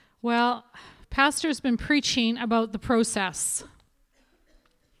Well, Pastor's been preaching about the process.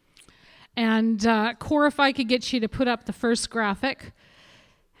 And Cora, if I could get you to put up the first graphic.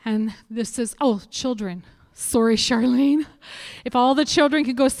 And this is, children. Sorry, Charlene. If all the children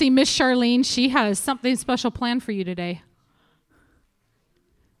could go see Miss Charlene, she has something special planned for you today.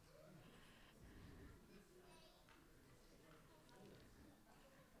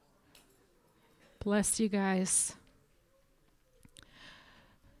 Bless you guys.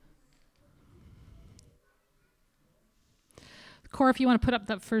 Cora, if you want to put up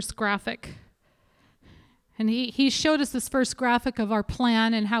that first graphic. And he showed us this first graphic of our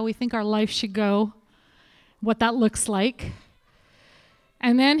plan and how we think our life should go, what that looks like.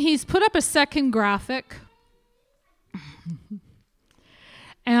 And then he's put up a second graphic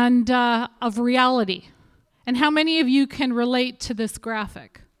and of reality. And how many of you can relate to this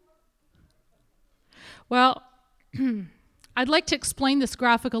graphic? Well, I'd like to explain this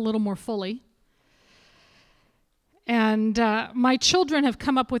graphic a little more fully. And my children have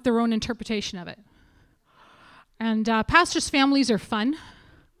come up with their own interpretation of it. And pastors' families are fun.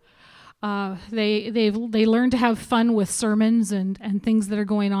 They learn to have fun with sermons and things that are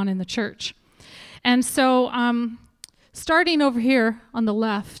going on in the church. And so starting over here on the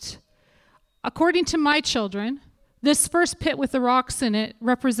left, according to my children, this first pit with the rocks in it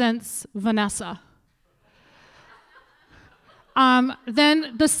represents Vanessa.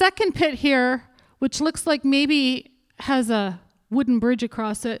 Then the second pit here, which looks like maybe has a wooden bridge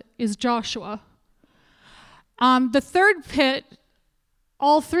across it, is Joshua. The third pit,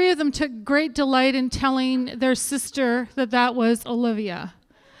 all three of them took great delight in telling their sister that was Olivia,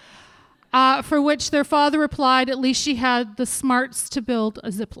 for which their father replied, at least she had the smarts to build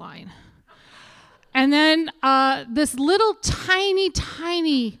a zip line. And then this little tiny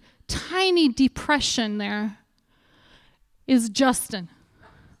depression there is Justin.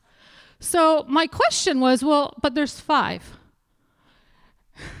 So my question was, but there's 5.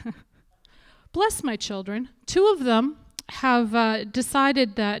 Bless my children. 2 of them have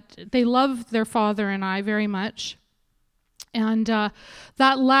decided that they love their father and I very much. And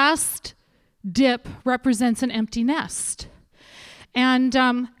that last dip represents an empty nest. And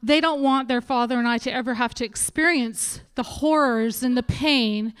they don't want their father and I to ever have to experience the horrors and the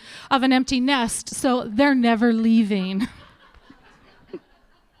pain of an empty nest, so they're never leaving.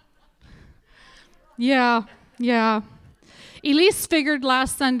 Yeah. Elise figured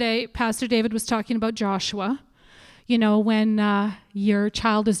last Sunday, Pastor David was talking about Joshua. You know, when your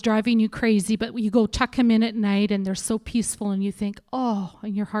child is driving you crazy, but you go tuck him in at night and they're so peaceful and you think, oh,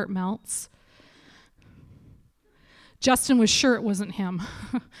 and your heart melts. Justin was sure it wasn't him.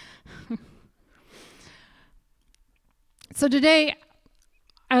 So today,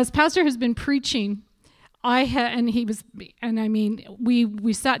 as Pastor has been preaching, we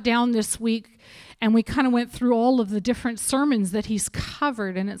sat down this week and we kind of went through all of the different sermons that he's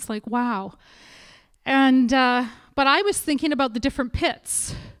covered, and it's like, wow. And but I was thinking about the different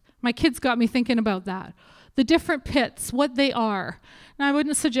pits. My kids got me thinking about that. The different pits, what they are. And I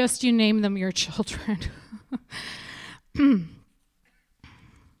wouldn't suggest you name them your children.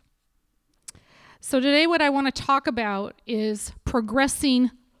 So today what I want to talk about is progressing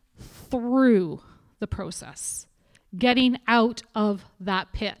through the process, getting out of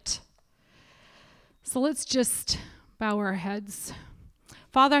that pit. So let's just bow our heads.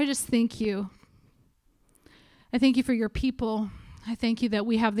 Father, I just thank you. I thank you for your people. I thank you that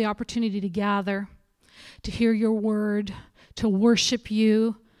we have the opportunity to gather, to hear your word, to worship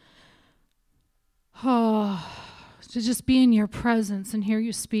you. To just be in your presence and hear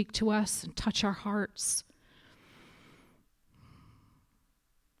you speak to us and touch our hearts.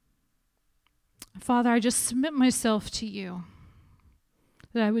 Father, I just submit myself to you,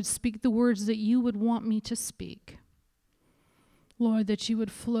 that I would speak the words that you would want me to speak. Lord, that you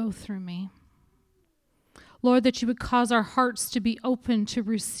would flow through me. Lord, that you would cause our hearts to be open to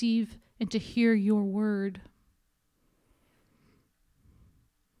receive and to hear your word.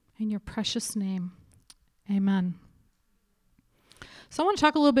 In your precious name, amen. So I want to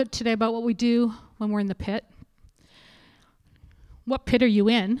talk a little bit today about what we do when we're in the pit. What pit are you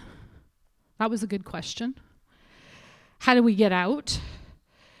in? That was a good question. How do we get out?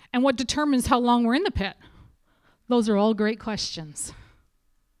 And what determines how long we're in the pit? Those are all great questions.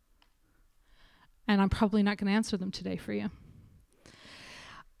 And I'm probably not going to answer them today for you.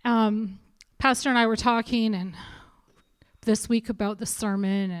 Pastor and I were talking and this week about the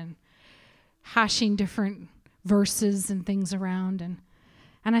sermon and hashing different verses and things around.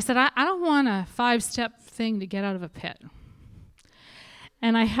 And I said, I don't want a 5-step thing to get out of a pit.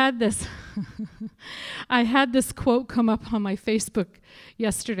 And I had this I had this quote come up on my Facebook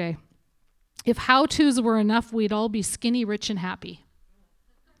yesterday. If how-tos were enough, we'd all be skinny, rich, and happy.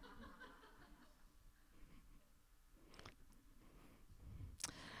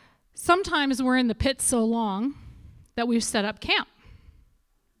 Sometimes we're in the pit so long that we've set up camp.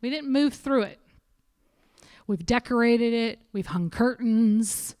 We didn't move through it. We've decorated it. We've hung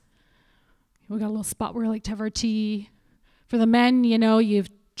curtains. We got a little spot where we like to have our tea. For the men, you've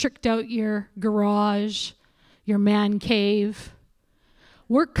tricked out your garage, your man cave.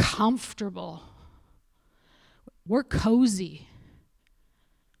 We're comfortable. We're cozy.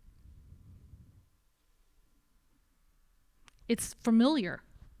 It's familiar.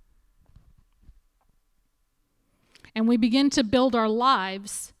 And we begin to build our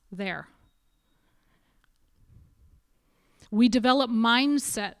lives there. We develop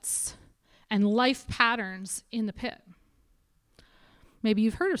mindsets and life patterns in the pit. Maybe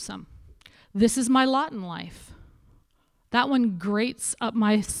you've heard of some. This is my lot in life. That one grates up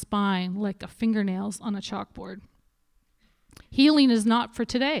my spine like a fingernails on a chalkboard. Healing is not for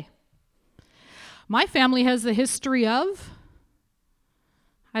today. My family has the history of,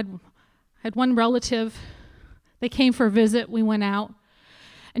 I had one relative, they came for a visit, we went out,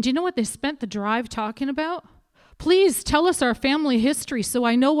 and do you know what they spent the drive talking about? Please tell us our family history so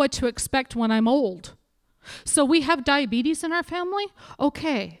I know what to expect when I'm old. So we have diabetes in our family?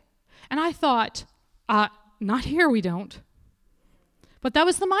 Okay. And I thought, not here we don't. But that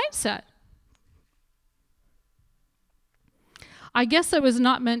was the mindset. I guess I was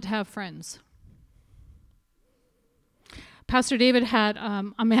not meant to have friends. Pastor David had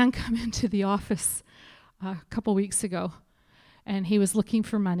a man come into the office a couple weeks ago, and he was looking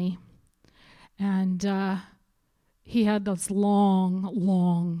for money. And he had this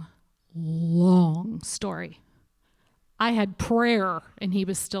long story. I had prayer, and he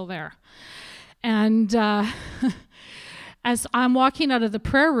was still there. And as I'm walking out of the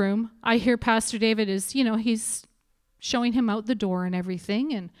prayer room, I hear Pastor David he's showing him out the door and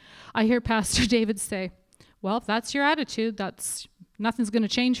everything. And I hear Pastor David say, well, if that's your attitude, nothing's going to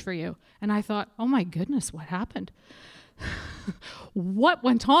change for you. And I thought, oh my goodness, what happened? What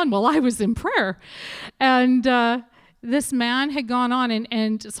went on while I was in prayer? And this man had gone on,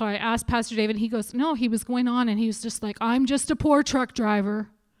 and so I asked Pastor David, he goes, no, he was going on, and he was just like, I'm just a poor truck driver.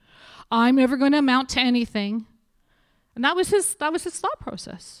 I'm never going to amount to anything. And that was his thought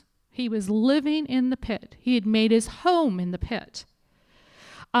process. He was living in the pit. He had made his home in the pit.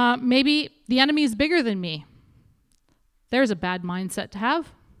 Maybe the enemy is bigger than me. There's a bad mindset to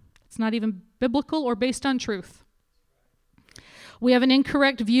have. It's not even biblical or based on truth. We have an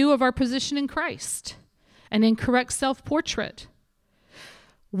incorrect view of our position in Christ, an incorrect self-portrait.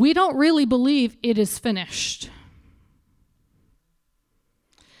 We don't really believe it is finished.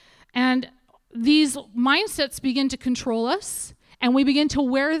 And these mindsets begin to control us, and we begin to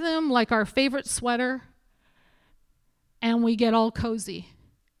wear them like our favorite sweater, and we get all cozy.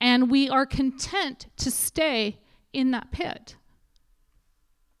 And we are content to stay in that pit.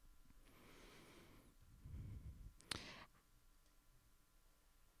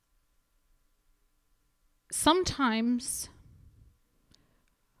 Sometimes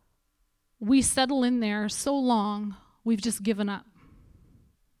we settle in there so long, we've just given up.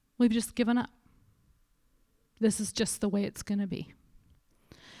 We've just given up. This is just the way it's going to be.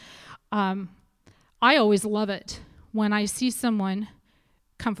 I always love it when I see someone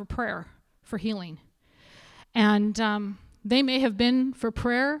come for prayer, for healing. And they may have been for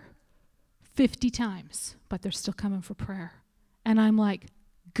prayer 50 times, but they're still coming for prayer. And I'm like,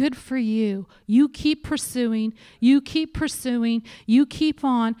 good for you. You keep pursuing. You keep pursuing. You keep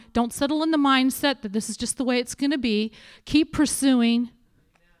on. Don't settle in the mindset that this is just the way it's going to be. Keep pursuing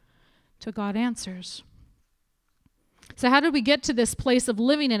till God answers. So how did we get to this place of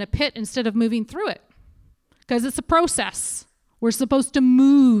living in a pit instead of moving through it? Because it's a process. We're supposed to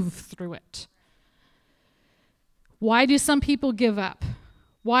move through it. Why do some people give up?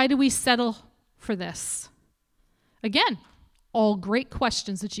 Why do we settle for this? Again, all great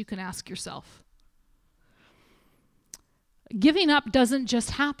questions that you can ask yourself. Giving up doesn't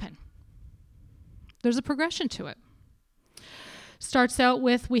just happen. There's a progression to it. Starts out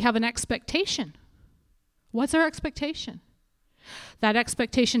with we have an expectation. What's our expectation? That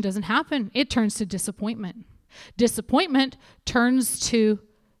expectation doesn't happen. It turns to disappointment. Disappointment turns to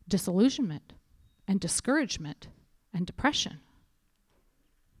disillusionment and discouragement and depression.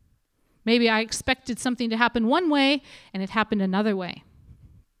 Maybe I expected something to happen one way and it happened another way.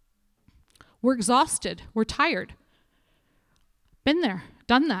 We're exhausted. We're tired. Been there,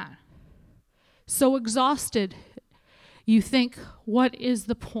 done that. So exhausted. You think, what is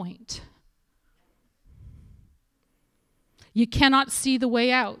the point? You cannot see the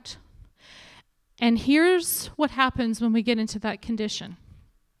way out. And here's what happens when we get into that condition.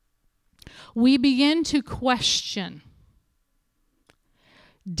 We begin to question,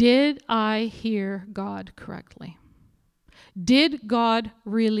 did I hear God correctly? Did God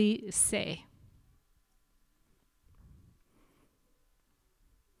really say?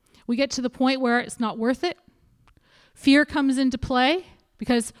 We get to the point where it's not worth it. Fear comes into play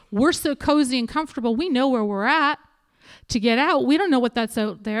because we're so cozy and comfortable. We know where we're at. To get out, we don't know what that's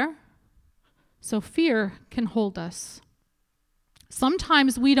out there. So fear can hold us.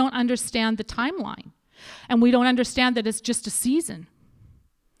 Sometimes we don't understand the timeline, and we don't understand that it's just a season.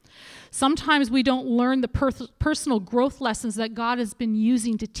 Sometimes we don't learn the personal growth lessons that God has been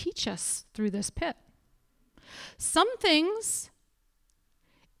using to teach us through this pit. Some things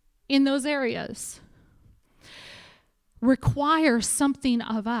in those areas require something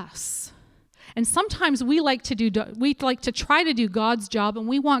of us. And sometimes we like to try to do God's job, and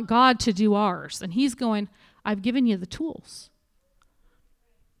we want God to do ours. And he's going, I've given you the tools.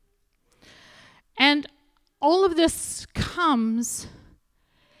 And all of this comes,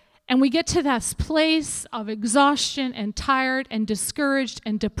 and we get to this place of exhaustion and tired and discouraged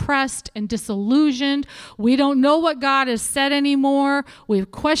and depressed and disillusioned. We don't know what God has said anymore. We're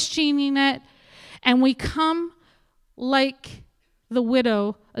questioning it. And we come like the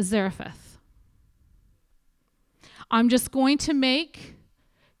widow of Zarephath. I'm just going to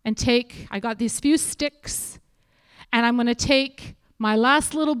I got these few sticks, and I'm going to take my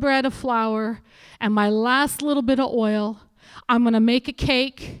last little bread of flour and my last little bit of oil. I'm going to make a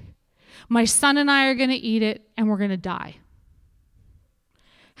cake. My son and I are going to eat it, and we're going to die.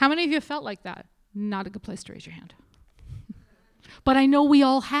 How many of you felt like that? Not a good place to raise your hand. But I know we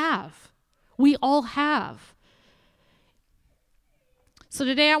all have. We all have. So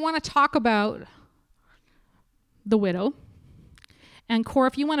today I want to talk about the widow. And Cora,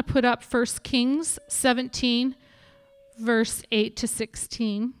 if you want to put up 1 Kings 17, verse 8 to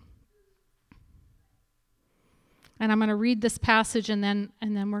 16. And I'm going to read this passage, and then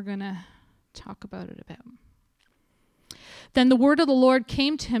we're going to talk about it a bit. Then the word of the Lord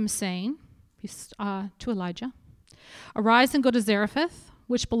came to him, saying, to Elijah, "Arise and go to Zarephath,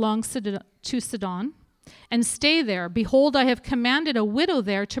 which belongs to Sidon, and stay there. Behold, I have commanded a widow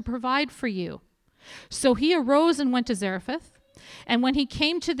there to provide for you." So he arose and went to Zarephath. And when he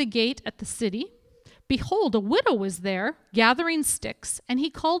came to the gate at the city, behold, a widow was there, gathering sticks. And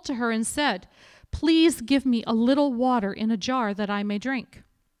he called to her and said, "Please give me a little water in a jar that I may drink."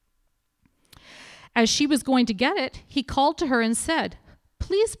 As she was going to get it, he called to her and said,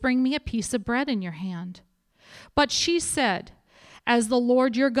 "Please bring me a piece of bread in your hand." But she said, "As the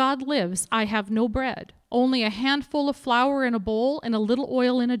Lord your God lives, I have no bread, only a handful of flour in a bowl and a little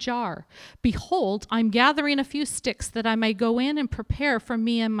oil in a jar. Behold, I'm gathering a few sticks that I may go in and prepare for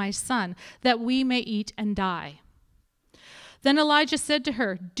me and my son, that we may eat and die." Then Elijah said to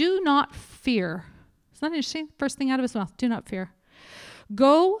her, "Do not fear." Isn't that interesting? First thing out of his mouth, do not fear.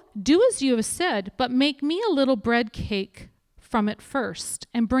 "Go, do as you have said, but make me a little bread cake from it first,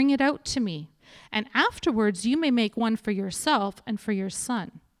 and bring it out to me. And afterwards you may make one for yourself and for your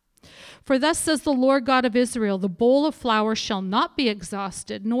son. For thus says the Lord God of Israel, the bowl of flour shall not be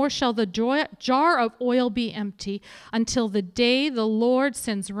exhausted, nor shall the jar of oil be empty, until the day the Lord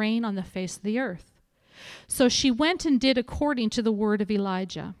sends rain on the face of the earth." So she went and did according to the word of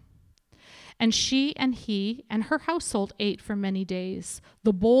Elijah. And she and he and her household ate for many days.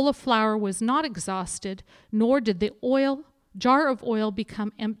 The bowl of flour was not exhausted, nor did the jar of oil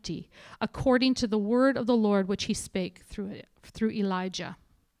become empty, according to the word of the Lord which he spake through Elijah.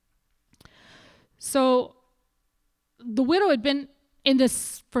 So the widow had been in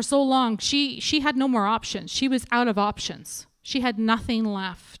this for so long, she had no more options. She was out of options. She had nothing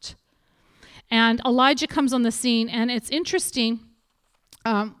left. And Elijah comes on the scene, and it's interesting.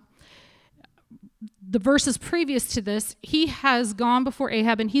 The verses previous to this, he has gone before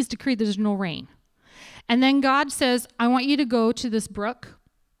Ahab, and he's decreed there's no rain. And then God says, "I want you to go to this brook,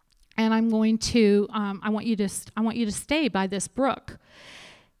 and I want you to stay by this brook."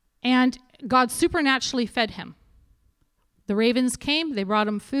 And God supernaturally fed him. The ravens came, they brought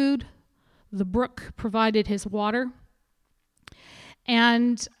him food. The brook provided his water.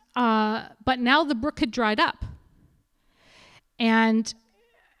 And but now the brook had dried up. And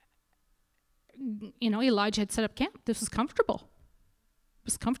Elijah had set up camp. This was comfortable. It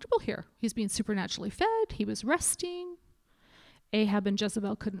was comfortable here. He's being supernaturally fed. He was resting. Ahab and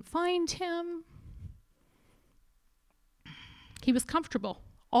Jezebel couldn't find him. He was comfortable.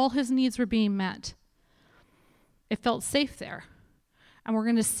 All his needs were being met. It felt safe there. And we're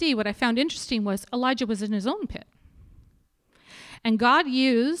going to see what I found interesting was Elijah was in his own pit. And God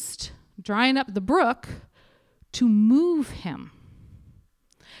used drying up the brook to move him.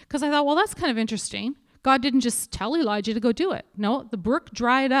 Because I thought, well, that's kind of interesting. God didn't just tell Elijah to go do it. No, the brook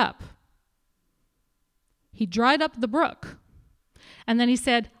dried up. He dried up the brook. And then he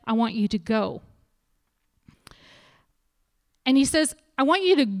said, I want you to go. And he says, I want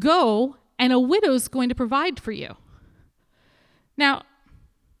you to go, and a widow's going to provide for you. Now,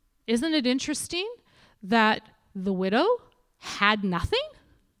 isn't it interesting that the widow had nothing?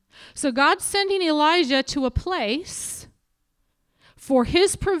 So God's sending Elijah to a place for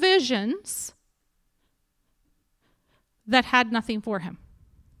his provisions that had nothing for him.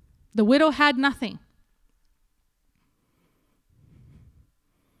 The widow had nothing.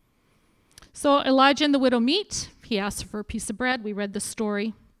 So Elijah and the widow meet. He asks for a piece of bread. We read the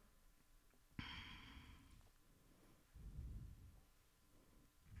story.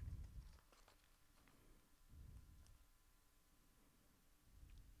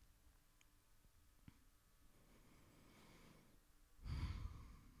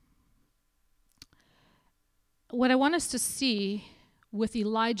 What I want us to see with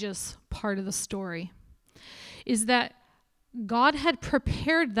Elijah's part of the story is that God had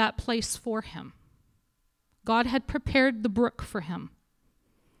prepared that place for him. God had prepared the brook for him.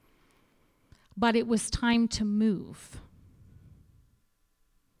 But it was time to move.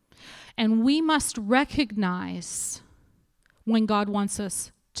 And we must recognize when God wants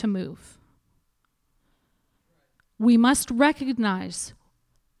us to move. We must recognize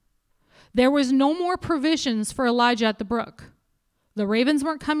there was no more provisions for Elijah at the brook. The ravens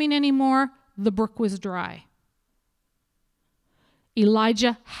weren't coming anymore. The brook was dry.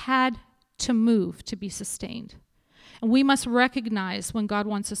 Elijah had to move to be sustained. And we must recognize when God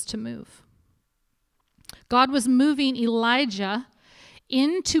wants us to move. God was moving Elijah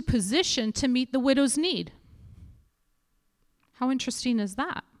into position to meet the widow's need. How interesting is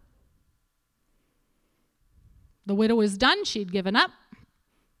that? The widow was done. She'd given up.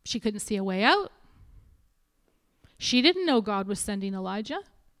 She couldn't see a way out. She didn't know God was sending Elijah.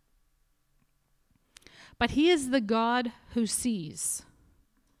 But he is the God who sees.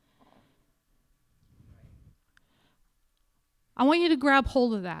 I want you to grab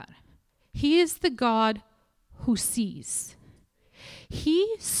hold of that. He is the God who sees.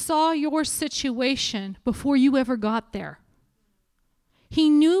 He saw your situation before you ever got there. He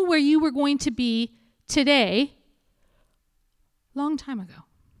knew where you were going to be today, long time ago.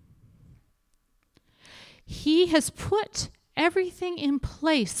 He has put everything in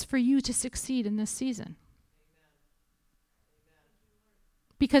place for you to succeed in this season.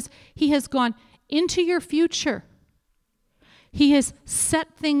 Because he has gone into your future. He has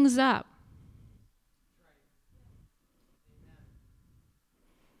set things up.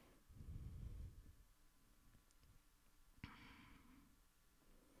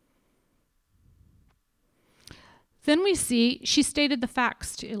 Then we see she stated the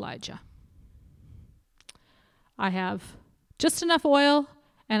facts to Elijah. I have just enough oil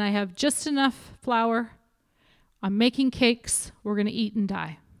and I have just enough flour. I'm making cakes. We're going to eat and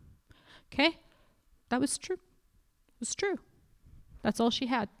die. Okay? That was true. It was true. That's all she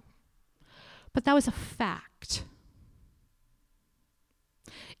had. But that was a fact.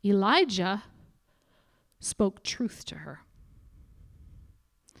 Elijah spoke truth to her.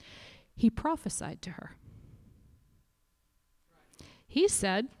 He prophesied to her. He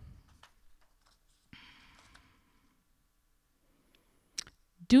said,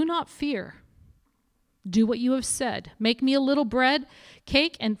 do not fear. Do what you have said. Make me a little bread,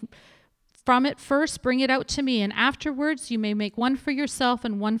 cake, and from it first bring it out to me, and afterwards you may make one for yourself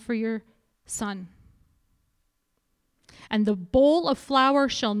and one for your son. And the bowl of flour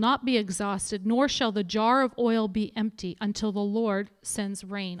shall not be exhausted, nor shall the jar of oil be empty until the Lord sends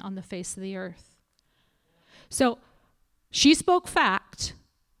rain on the face of the earth. So she spoke fact.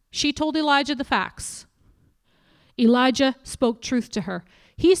 She told Elijah the facts. Elijah spoke truth to her.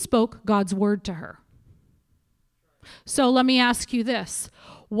 He spoke God's word to her. So let me ask you this.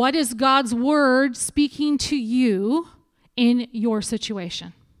 What is God's word speaking to you in your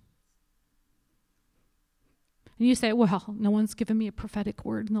situation? And you say, well, no one's given me a prophetic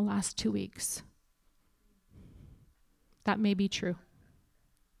word in the last 2 weeks. That may be true.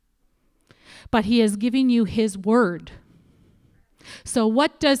 But he is giving you his word. So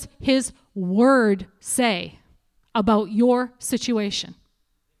what does his word say about your situation?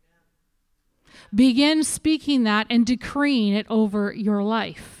 Begin speaking that and decreeing it over your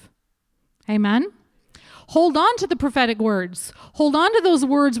life. Amen? Hold on to the prophetic words. Hold on to those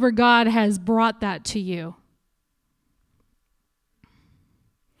words where God has brought that to you.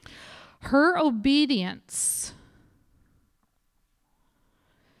 Her obedience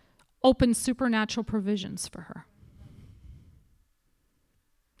opened supernatural provisions for her.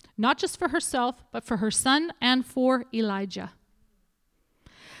 Not just for herself, but for her son and for Elijah.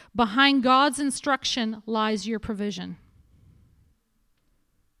 Behind God's instruction lies your provision.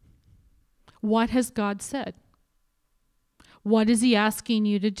 What has God said? What is he asking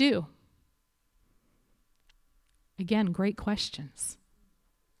you to do? Again, great questions.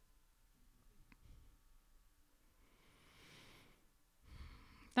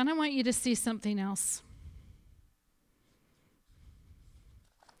 Then I want you to see something else.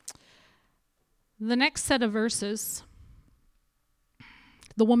 The next set of verses,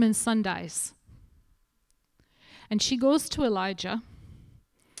 the woman's son dies. And she goes to Elijah,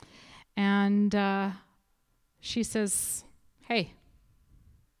 and she says, "Hey,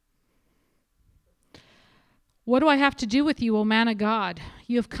 what do I have to do with you, O man of God?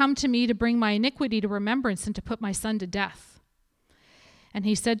 You have come to me to bring my iniquity to remembrance and to put my son to death." And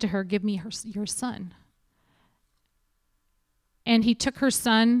he said to her, "Give me your son." And he took her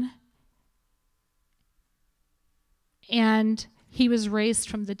son, and he was raised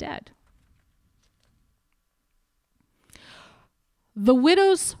from the dead. The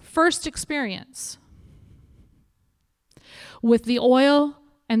widow's first experience with the oil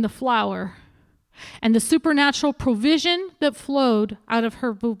and the flour and the supernatural provision that flowed out of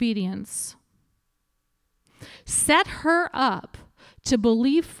her obedience set her up to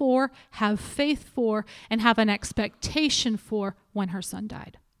believe for, have faith for, and have an expectation for when her son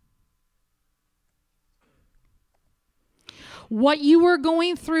died. What you are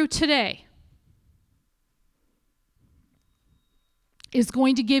going through today is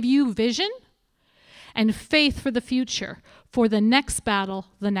going to give you vision and faith for the future, for the next battle,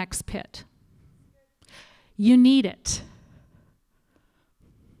 the next pit. You need it.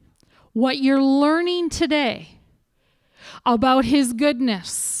 What you're learning today about his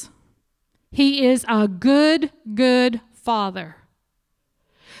goodness, he is a good, good Father.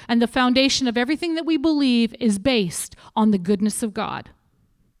 And the foundation of everything that we believe is based on the goodness of God.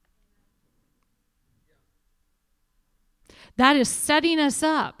 That is setting us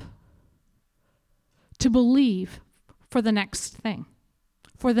up to believe for the next thing,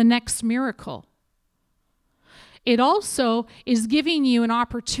 for the next miracle. It also is giving you an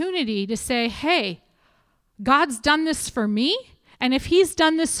opportunity to say, hey, God's done this for me, and if he's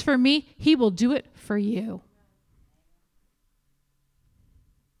done this for me, he will do it for you.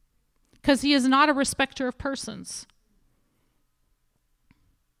 Because he is not a respecter of persons.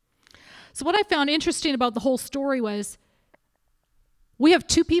 So what I found interesting about the whole story was we have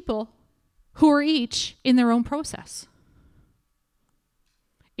two people who are each in their own process.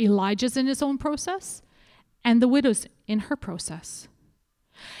 Elijah's in his own process, and the widow's in her process.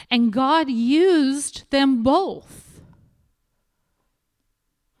 And God used them both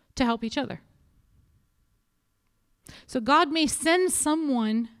to help each other. So God may send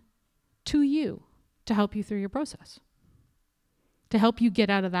someone to you to help you through your process, to help you get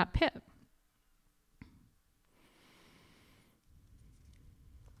out of that pit.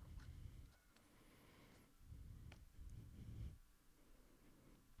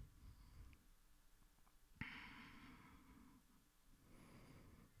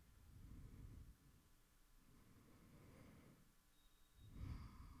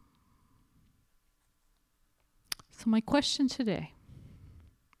 So my question today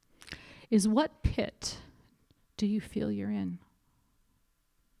is, what pit do you feel you're in?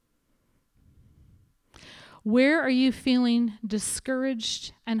 Where are you feeling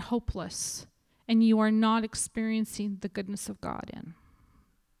discouraged and hopeless, and you are not experiencing the goodness of God in?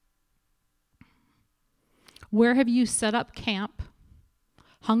 Where have you set up camp,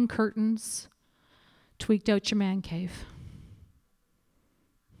 hung curtains, tweaked out your man cave?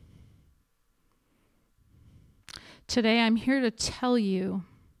 Today I'm here to tell you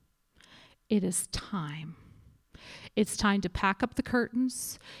it is time. It's time to pack up the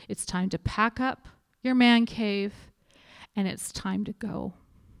curtains. It's time to pack up your man cave, and it's time to go.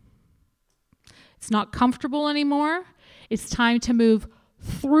 It's not comfortable anymore. It's time to move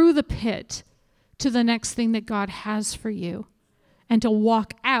through the pit to the next thing that God has for you and to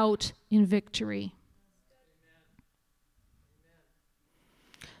walk out in victory.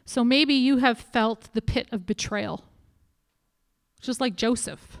 So maybe you have felt the pit of betrayal, just like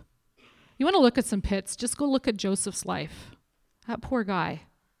Joseph. You want to look at some pits, just go look at Joseph's life. That poor guy.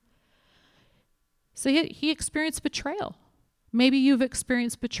 So he experienced betrayal. Maybe you've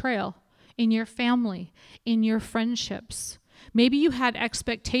experienced betrayal in your family, in your friendships. Maybe you had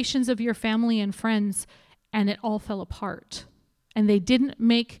expectations of your family and friends, and it all fell apart. And they didn't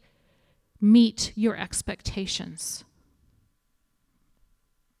make meet your expectations.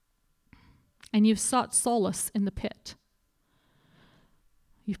 And you've sought solace in the pit.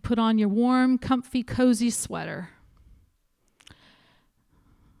 You've put on your warm, comfy, cozy sweater.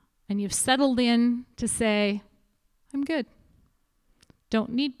 And you've settled in to say, I'm good.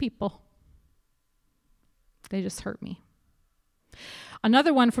 Don't need people. They just hurt me.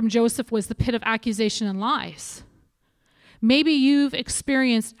 Another one from Joseph was the pit of accusation and lies. Maybe you've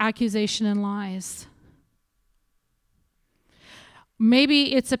experienced accusation and lies.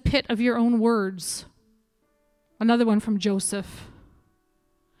 Maybe it's a pit of your own words. Another one from Joseph.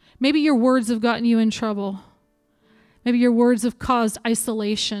 Maybe your words have gotten you in trouble. Maybe your words have caused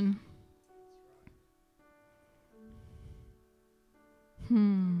isolation.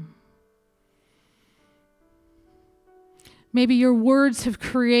 Maybe your words have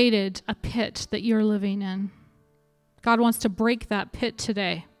created a pit that you're living in. God wants to break that pit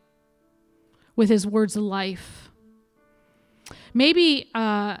today with his words of life. Maybe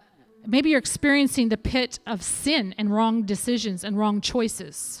you're experiencing the pit of sin and wrong decisions and wrong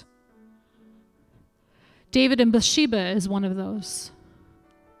choices. David and Bathsheba is one of those.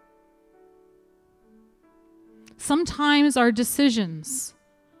 Sometimes our decisions,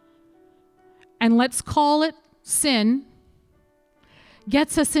 and let's call it sin,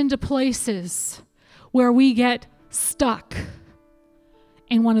 gets us into places where we get stuck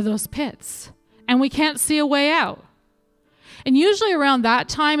in one of those pits and we can't see a way out. And usually around that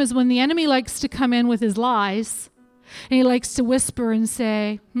time is when the enemy likes to come in with his lies, and he likes to whisper and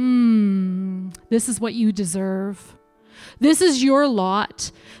say, this is what you deserve. This is your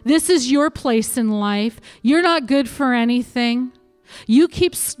lot. This is your place in life. You're not good for anything. You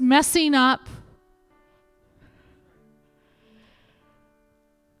keep messing up.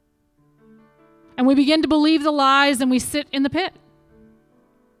 And we begin to believe the lies and we sit in the pit.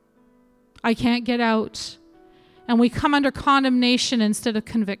 I can't get out. And we come under condemnation instead of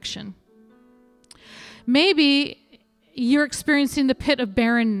conviction. Maybe you're experiencing the pit of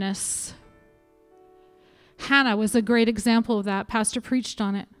barrenness. Hannah was a great example of that. Pastor preached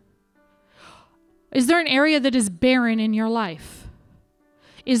on it. Is there an area that is barren in your life?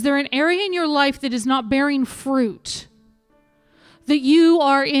 Is there an area in your life that is not bearing fruit? That you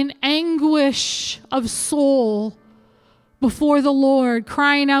are in anguish of soul before the Lord,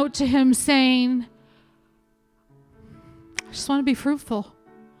 crying out to him saying, I just want to be fruitful.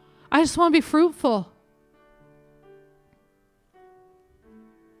 I just want to be fruitful.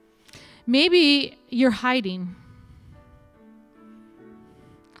 Maybe you're hiding.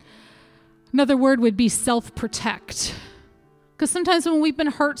 Another word would be self-protect. Because sometimes when we've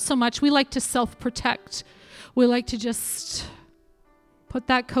been hurt so much, we like to self-protect. We like to just put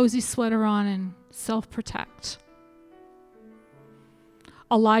that cozy sweater on and self-protect.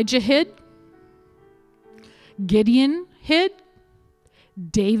 Elijah hid. Gideon hid.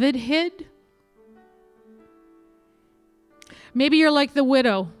 David hid. Maybe you're like the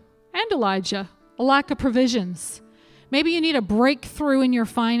widow and Elijah, a lack of provisions. Maybe you need a breakthrough in your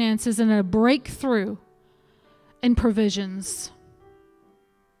finances and a breakthrough in provisions.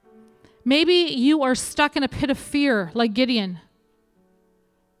 Maybe you are stuck in a pit of fear like Gideon.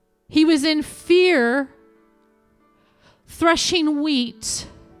 He was in fear, threshing wheat.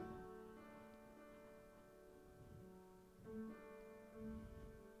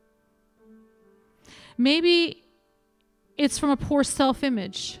 Maybe it's from a poor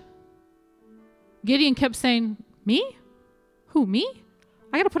self-image. Gideon kept saying, me? Who, me?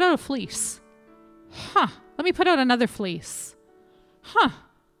 I got to put out a fleece. Let me put out another fleece.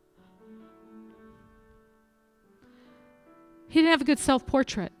 He didn't have a good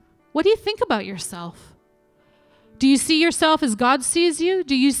self-portrait. What do you think about yourself? Do you see yourself as God sees you?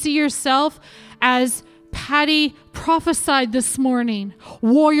 Do you see yourself as Patty prophesied this morning?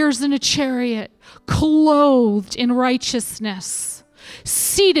 Warriors in a chariot, clothed in righteousness,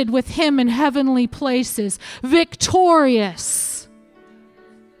 seated with him in heavenly places, victorious.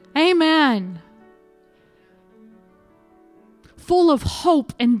 Amen. Full of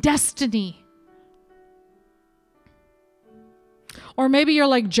hope and destiny. Or maybe you're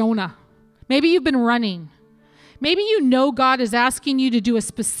like Jonah. Maybe you've been running. Maybe you know God is asking you to do a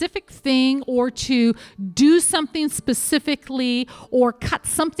specific thing or to do something specifically or cut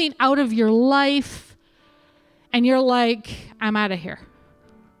something out of your life. And you're like, I'm out of here.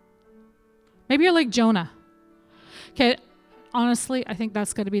 Maybe you're like Jonah. Okay, honestly, I think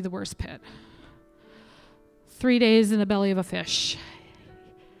that's going to be the worst pit. 3 days in the belly of a fish.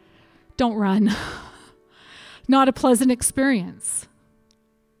 Don't run. Not a pleasant experience.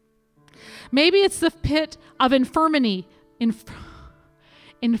 Maybe it's the pit of infirmity.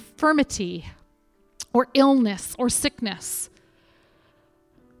 infirmity or illness or sickness.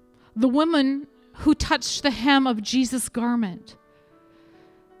 The woman who touched the hem of Jesus' garment,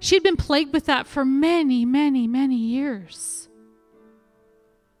 she'd been plagued with that for many, many, many years.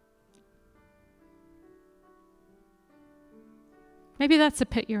 Maybe that's a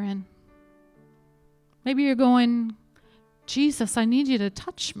pit you're in. Maybe you're going, Jesus, I need you to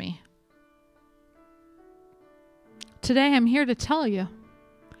touch me. Today I'm here to tell you,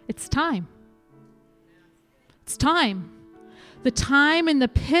 it's time. It's time. The time in the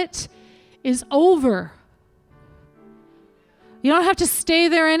pit is over. You don't have to stay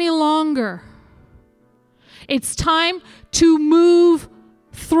there any longer. It's time to move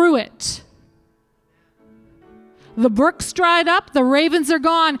through it. The brook's dried up, the ravens are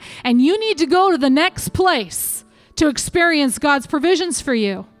gone, and you need to go to the next place to experience God's provisions for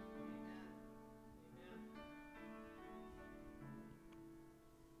you.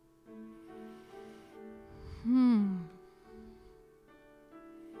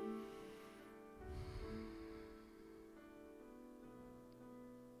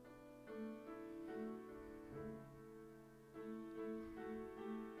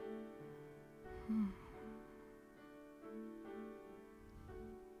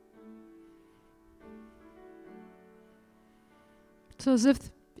 So as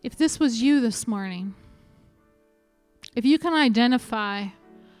if this was you this morning, if you can identify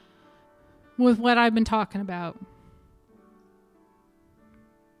with what I've been talking about,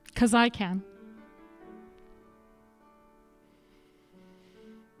 because I can.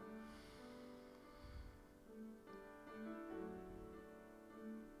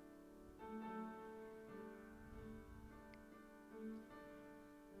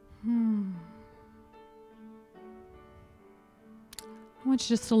 I want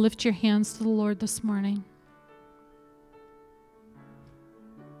you just to lift your hands to the Lord this morning.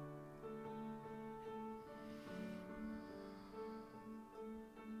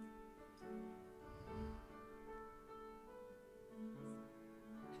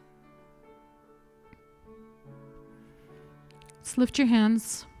 Just lift your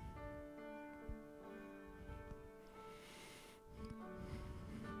hands.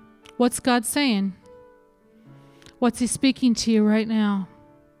 What's God saying? What's He speaking to you right now?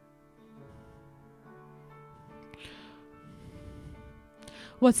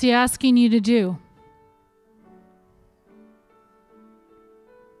 What's He asking you to do?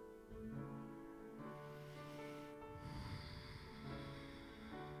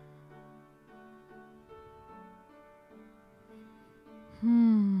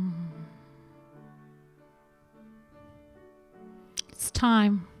 It's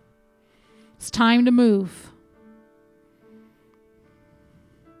time. It's time to move.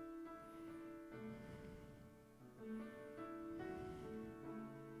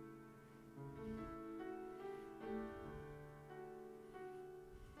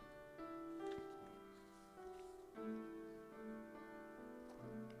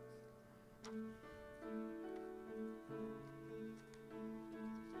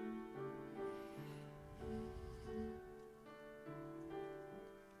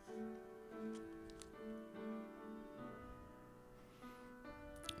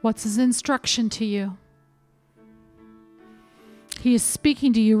 What's His instruction to you? He is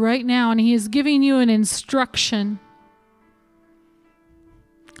speaking to you right now, and He is giving you an instruction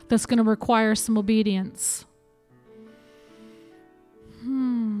that's going to require some obedience.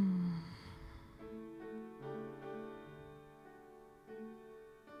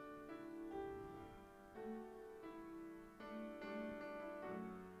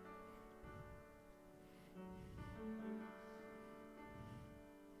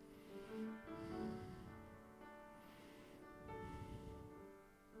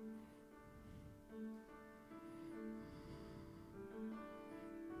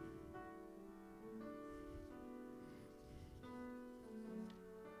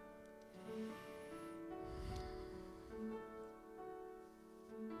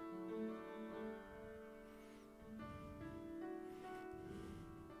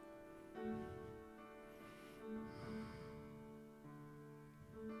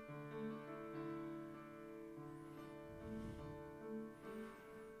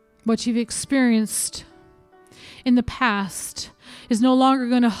 What you've experienced in the past is no longer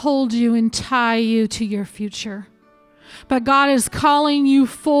going to hold you and tie you to your future. But God is calling you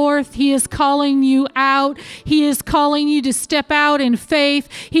forth. He is calling you out. He is calling you to step out in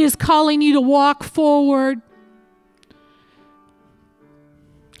faith. He is calling you to walk forward.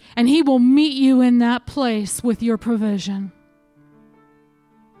 And He will meet you in that place with your provision.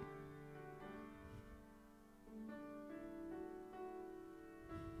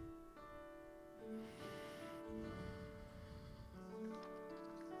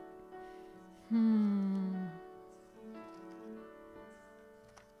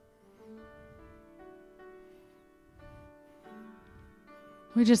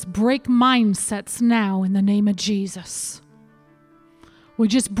 We just break mindsets now in the name of Jesus. We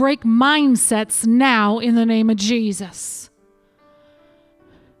just break mindsets now in the name of Jesus.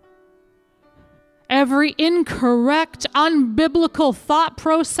 Every incorrect, unbiblical thought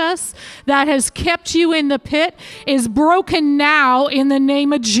process that has kept you in the pit is broken now in the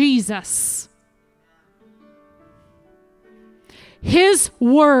name of Jesus. His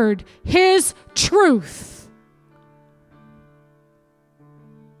word, His truth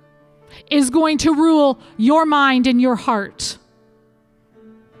is going to rule your mind and your heart.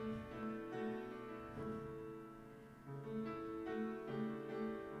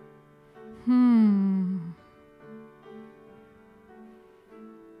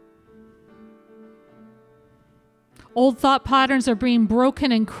 Old thought patterns are being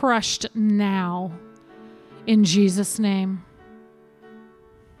broken and crushed now in Jesus' name.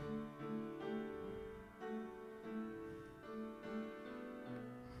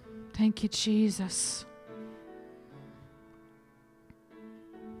 Thank you, Jesus.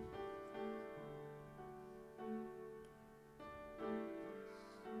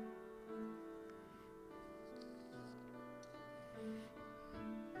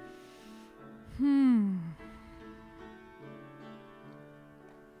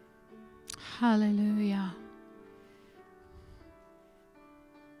 Hallelujah.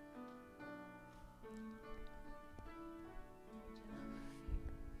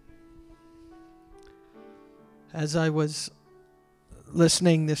 As I was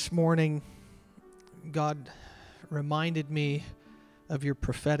listening this morning, God reminded me of your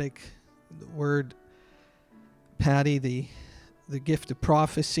prophetic word, Patty, the gift of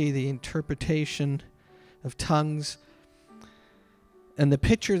prophecy, the interpretation of tongues, and the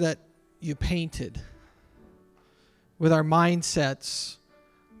picture that you painted with our mindsets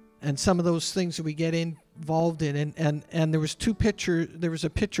and some of those things that we get involved in. And there was a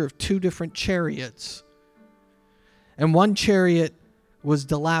picture of two different chariots. And one chariot was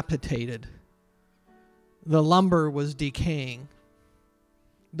dilapidated. The lumber was decaying.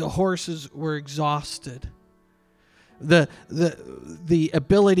 The horses were exhausted. The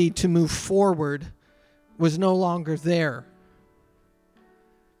ability to move forward was no longer there.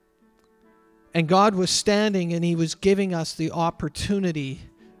 And God was standing and He was giving us the opportunity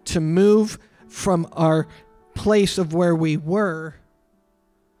to move from our place of where we were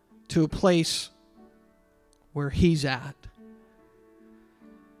to a place where He's at.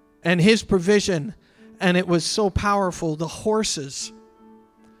 And His provision, and it was so powerful, the horses,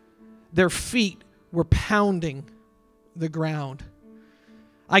 their feet were pounding the ground.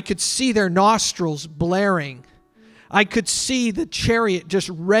 I could see their nostrils blaring. I could see the chariot just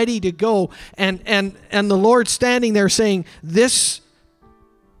ready to go, and the Lord standing there saying, "This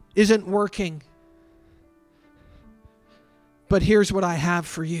isn't working, but here's what I have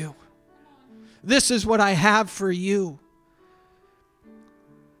for you. This is what I have for you."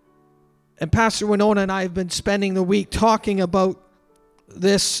 And Pastor Winona and I have been spending the week talking about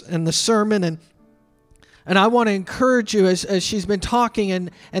this and the sermon, and I want to encourage you as she's been talking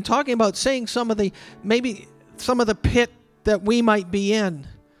and talking about saying some of the pit that we might be in.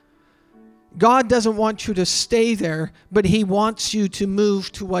 God doesn't want you to stay there, but He wants you to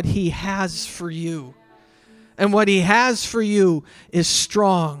move to what He has for you. And what He has for you is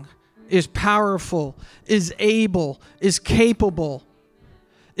strong, is powerful, is able, is capable,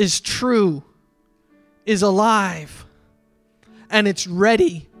 is true, is alive, and it's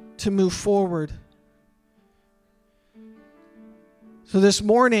ready to move forward. So this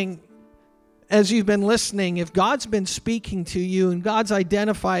morning, as you've been listening, if God's been speaking to you and God's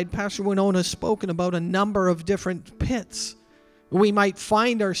identified, Pastor Winona's spoken about a number of different pits we might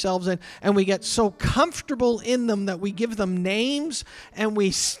find ourselves in, and we get so comfortable in them that we give them names and we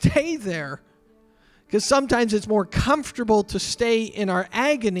stay there. Because sometimes it's more comfortable to stay in our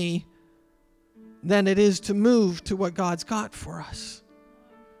agony than it is to move to what God's got for us.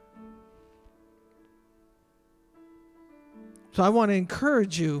 So I want to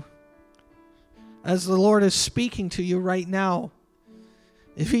encourage you, as the Lord is speaking to you right now,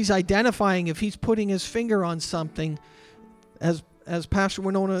 if He's identifying, if He's putting His finger on something, as Pastor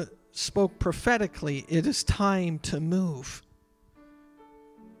Winona spoke prophetically, it is time to move.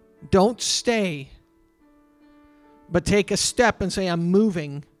 Don't stay, but take a step and say, I'm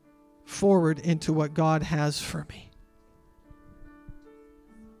moving forward into what God has for me.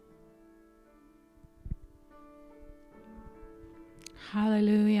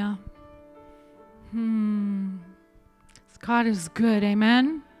 Hallelujah. God is good,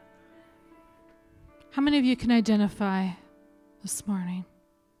 amen? How many of you can identify this morning?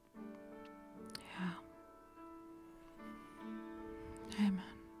 Yeah. Amen.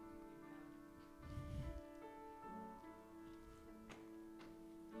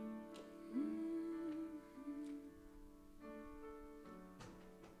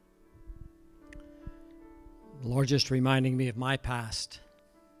 The Lord just reminding me of my past.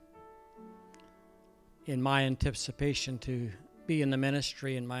 In my anticipation to be in the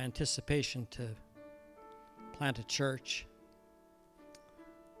ministry, in my anticipation to plant a church,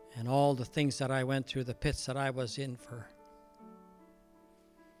 and all the things that I went through, the pits that I was in for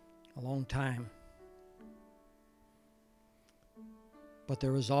a long time. But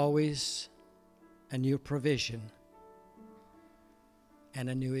there was always a new provision and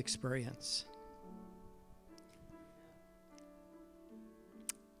a new experience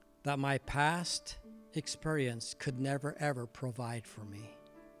that my past experience could never ever provide for me.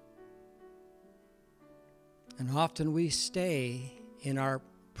 And often we stay in our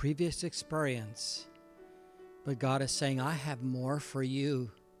previous experience, but God is saying, I have more for you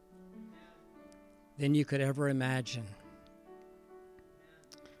than you could ever imagine.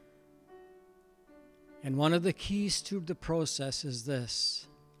 And one of the keys to the process is this: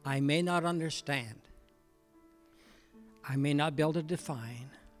 I may not understand, I may not be able to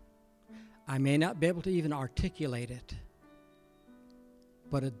define, I may not be able to even articulate it,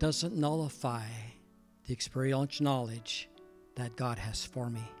 but it doesn't nullify the experiential knowledge that God has for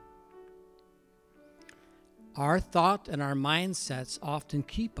me. Our thought and our mindsets often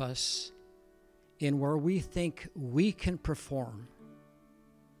keep us in where we think we can perform.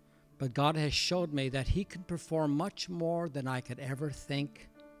 But God has showed me that He can perform much more than I could ever think.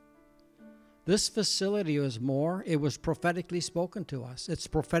 This facility was more. It was prophetically spoken to us. It's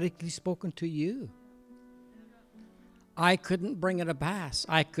prophetically spoken to you. I couldn't bring it to pass.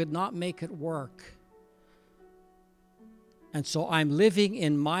 I could not make it work. And so I'm living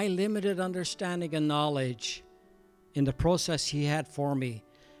in my limited understanding and knowledge in the process He had for me.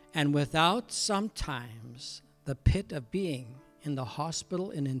 And without sometimes the pit of being in the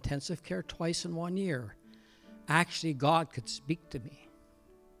hospital in intensive care twice in 1 year, actually God could speak to me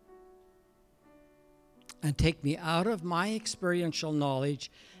and take me out of my experiential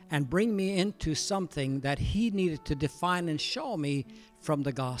knowledge and bring me into something that He needed to define and show me from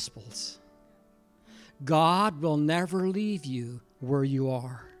the Gospels. God will never leave you where you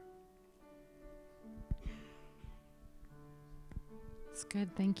are. That's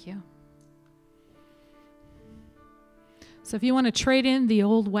good. Thank you. So if you want to trade in the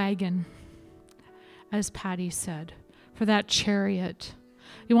old wagon, as Patty said, for that chariot,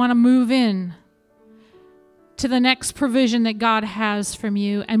 you want to move in to the next provision that God has from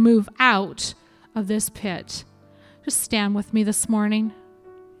you and move out of this pit, just stand with me this morning,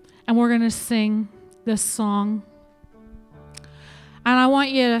 and we're going to sing this song. And I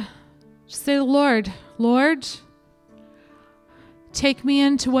want you to say, Lord, take me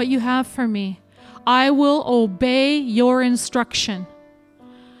into what you have for me. I will obey your instruction.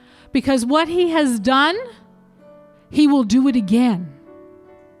 Because what He has done, He will do it again.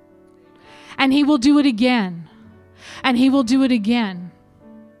 And He will do it again. And He will do it again.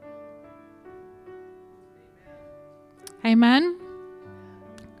 Amen?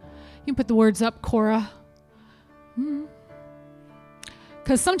 You can put the words up, Cora.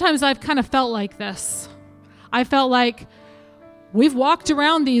 Because sometimes I've kind of felt like this. I felt like we've walked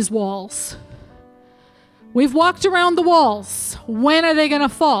around these walls. We've walked around the walls. When are they going to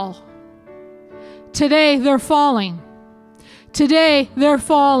fall? Today they're falling. Today they're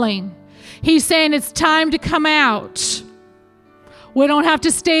falling. He's saying it's time to come out. We don't have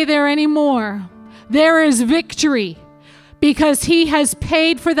to stay there anymore. There is victory because He has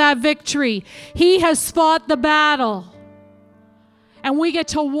paid for that victory. He has fought the battle. And we get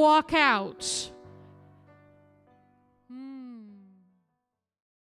to walk out.